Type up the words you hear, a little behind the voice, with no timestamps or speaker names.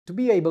To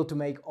be able to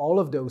make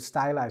all of those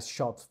stylized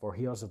shots for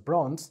Heroes of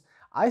Bronze,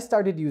 I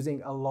started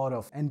using a lot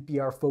of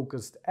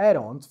NPR-focused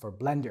add-ons for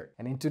Blender.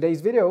 And in today's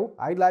video,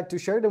 I'd like to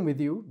share them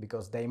with you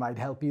because they might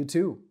help you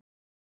too.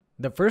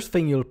 The first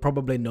thing you'll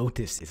probably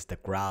notice is the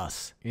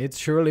grass. It's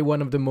surely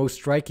one of the most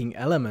striking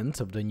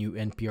elements of the new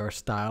NPR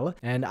style,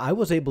 and I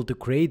was able to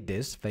create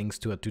this thanks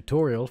to a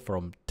tutorial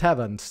from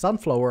Tawan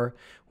Sunflower,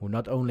 who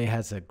not only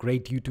has a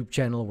great YouTube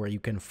channel where you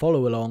can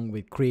follow along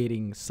with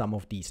creating some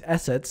of these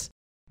assets,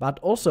 but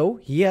also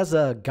he has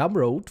a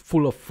Gumroad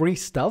full of free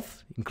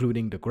stuff,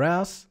 including the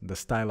grass, the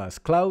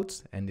stylized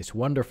clouds, and this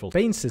wonderful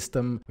paint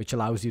system which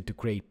allows you to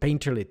create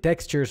painterly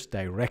textures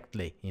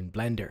directly in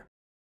Blender.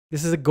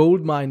 This is a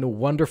goldmine of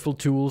wonderful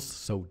tools,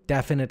 so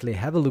definitely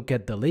have a look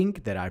at the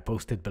link that I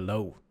posted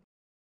below.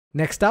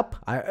 Next up,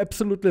 I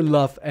absolutely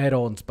love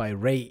Addons by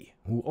Ray,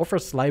 who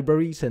offers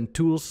libraries and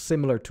tools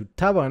similar to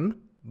Tawan,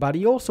 but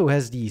he also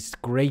has these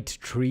great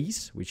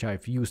trees, which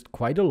I've used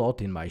quite a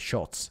lot in my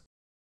shots.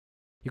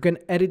 You can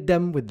edit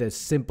them with the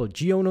simple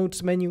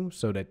GeoNodes menu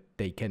so that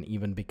they can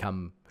even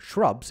become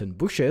shrubs and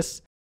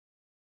bushes.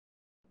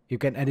 You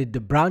can edit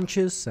the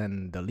branches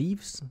and the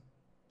leaves.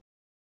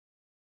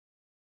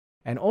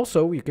 And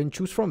also you can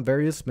choose from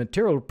various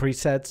material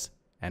presets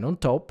and on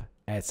top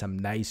add some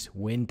nice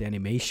wind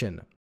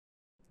animation.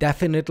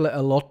 Definitely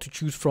a lot to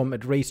choose from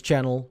at Ray's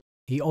channel.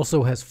 He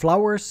also has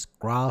flowers,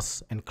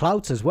 grass and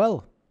clouds as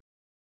well.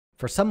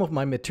 For some of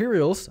my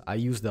materials I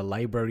use the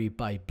library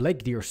by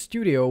BlackDeer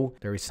Studio.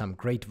 There is some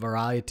great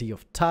variety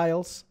of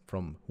tiles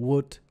from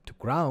wood to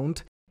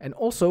ground and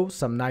also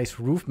some nice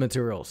roof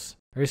materials.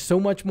 There is so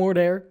much more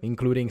there,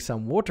 including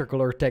some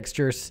watercolor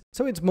textures,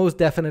 so it's most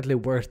definitely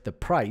worth the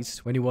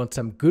price when you want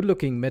some good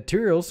looking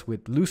materials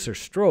with looser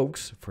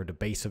strokes for the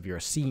base of your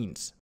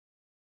scenes.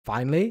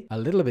 Finally, a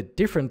little bit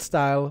different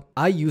style.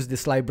 I use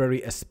this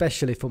library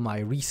especially for my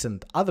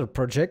recent other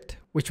project,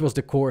 which was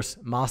the course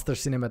Master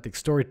Cinematic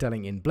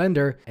Storytelling in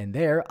Blender, and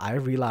there I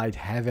relied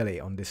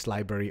heavily on this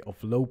library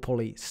of low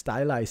poly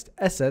stylized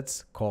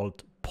assets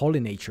called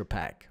Polynature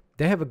Pack.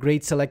 They have a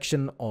great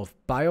selection of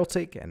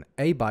biotic and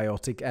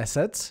abiotic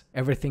assets,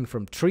 everything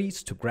from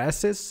trees to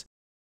grasses,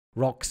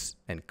 rocks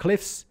and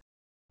cliffs,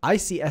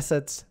 icy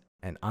assets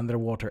and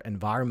underwater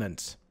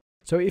environments.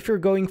 So if you're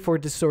going for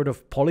this sort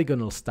of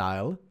polygonal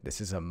style,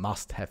 this is a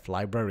must-have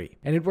library.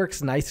 And it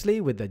works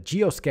nicely with the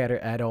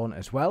Geoscatter add-on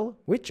as well,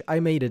 which I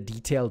made a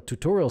detailed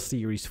tutorial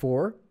series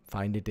for,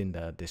 find it in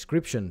the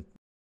description.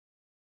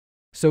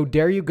 So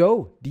there you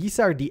go, these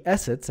are the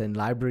assets and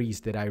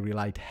libraries that I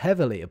relied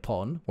heavily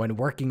upon when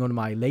working on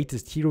my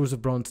latest Heroes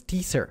of Bronze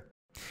teaser.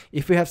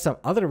 If you have some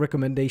other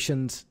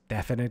recommendations,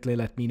 definitely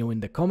let me know in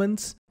the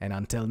comments, and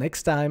until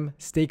next time,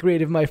 stay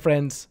creative my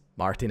friends,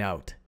 Martin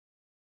out.